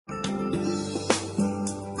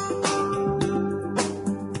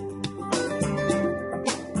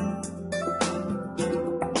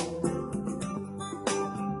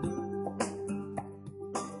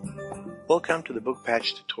Welcome to the Book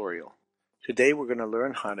Patch tutorial. Today we're going to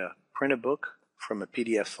learn how to print a book from a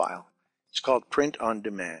PDF file. It's called Print on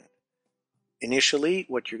Demand. Initially,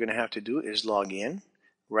 what you're going to have to do is log in.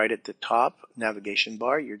 Right at the top navigation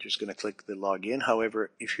bar, you're just going to click the login.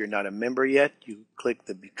 However, if you're not a member yet, you click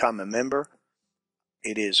the Become a Member.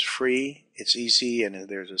 It is free, it's easy, and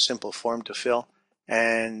there's a simple form to fill,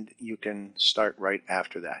 and you can start right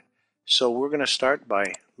after that. So we're going to start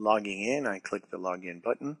by logging in. I click the login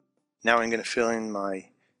button. Now I'm going to fill in my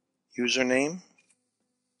username,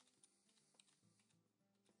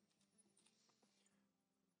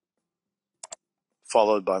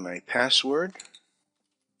 followed by my password.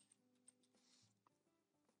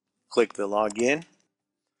 Click the login.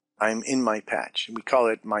 I'm in my patch. We call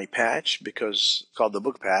it my patch because it's called the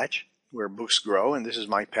book patch, where books grow, and this is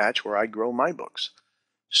my patch where I grow my books.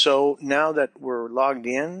 So now that we're logged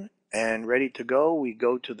in and ready to go, we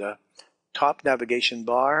go to the top navigation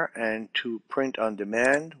bar and to Print on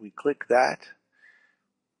Demand. We click that,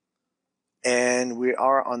 and we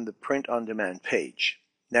are on the Print on Demand page.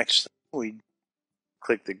 Next, we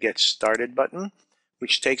click the Get Started button,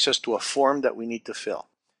 which takes us to a form that we need to fill.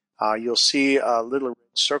 You'll see little red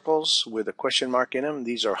circles with a question mark in them.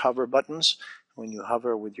 These are hover buttons. When you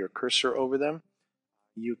hover with your cursor over them,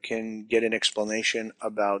 you can get an explanation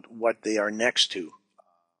about what they are next to.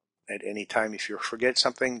 At any time, if you forget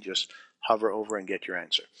something, just hover over and get your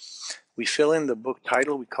answer. We fill in the book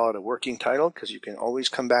title. We call it a working title because you can always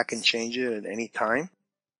come back and change it at any time.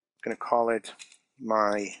 I'm going to call it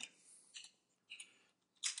My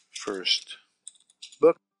First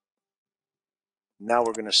Book. Now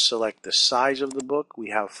we're going to select the size of the book.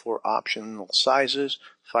 We have 4 optional sizes: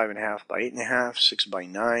 5.5 by 8.5, 6 by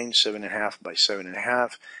 9, 7.5 by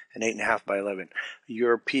 7.5, and 8.5 by 11.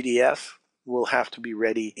 Your PDF will have to be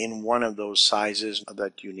ready in one of those sizes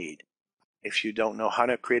that you need. If you don't know how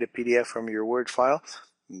to create a PDF from your Word file,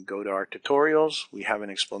 go to our tutorials. We have an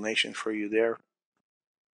explanation for you there.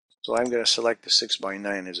 So I'm going to select the 6 by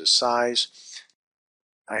 9 as a size.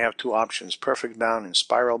 I have 2 options: perfect bound and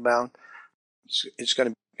spiral bound. It's going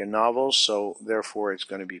to be a novel, so therefore it's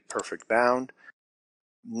going to be perfect bound.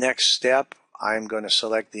 Next step, I'm going to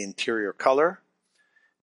select the interior color.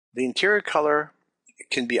 The interior color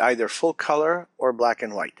can be either full color or black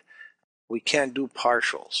and white. We can't do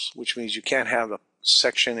partials, which means you can't have a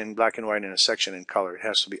section in black and white and a section in color. It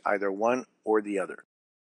has to be either one or the other.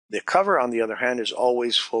 The cover, on the other hand, is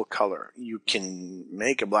always full color. You can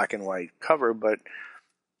make a black and white cover, but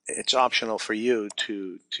it's optional for you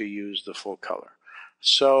to use the full color.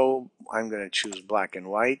 So I'm going to choose black and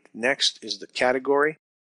white. Next is the category,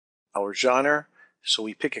 our genre. So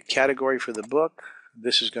we pick a category for the book.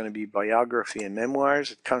 This is going to be biography and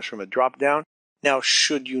memoirs. It comes from a drop-down. Now,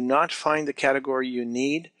 should you not find the category you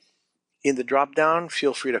need in the drop-down,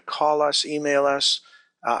 feel free to call us, email us,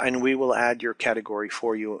 and we will add your category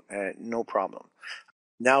for you, no problem.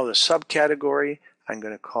 Now the subcategory, I'm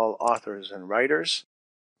going to call authors and writers.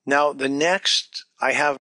 Now the next, I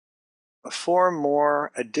have 4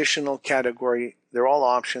 more additional category. They're all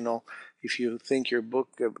optional. If you think your book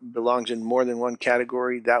belongs in more than one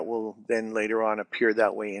category, that will then later on appear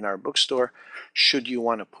that way in our bookstore. Should you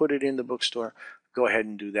want to put it in the bookstore, go ahead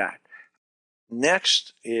and do that.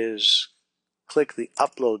 Next is click the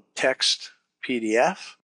Upload Text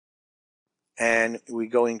PDF, and we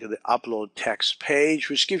go into the Upload Text page,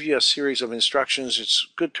 which gives you a series of instructions. It's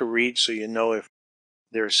good to read so you know if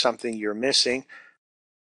there's something you're missing.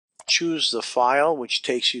 Choose the file, which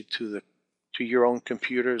takes you to your own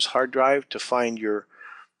computer's hard drive to find your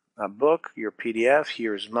book, your PDF.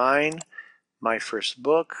 Here's mine, My First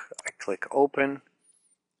Book. I click Open.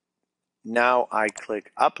 Now I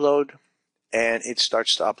click Upload, and it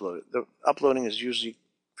starts to upload. The uploading is usually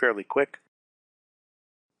fairly quick.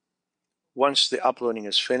 Once the uploading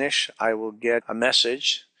is finished, I will get a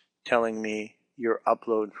message telling me your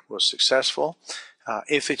upload was successful.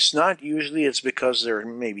 If it's not, usually it's because there are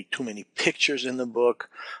maybe too many pictures in the book.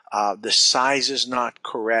 The size is not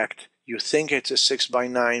correct. You think it's a 6 by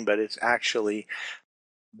 9, but it's actually,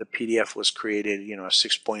 the PDF was created, a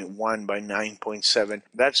 6.1 by 9.7.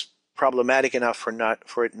 That's problematic enough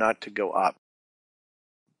for it not to go up.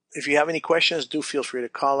 If you have any questions, do feel free to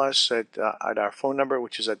call us at our phone number,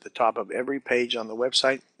 which is at the top of every page on the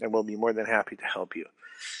website, and we'll be more than happy to help you.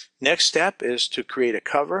 Next step is to create a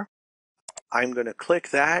cover. I'm going to click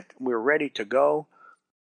that. We're ready to go.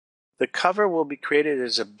 The cover will be created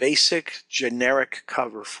as a basic generic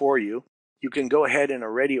cover for you. You can go ahead and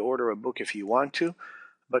already order a book if you want to,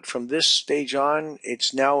 but from this stage on,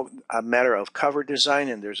 it's now a matter of cover design,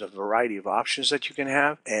 and there's a variety of options that you can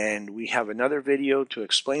have, and we have another video to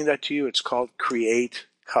explain that to you. It's called Create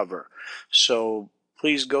cover. So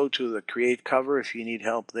please go to the Create cover if you need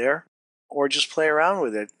help there, or just play around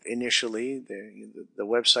with it initially. The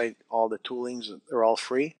website, all the toolings, they're all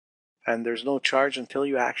free, and there's no charge until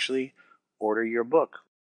you actually order your book.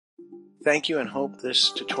 Thank you, and hope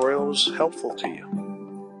this tutorial was helpful to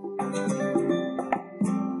you.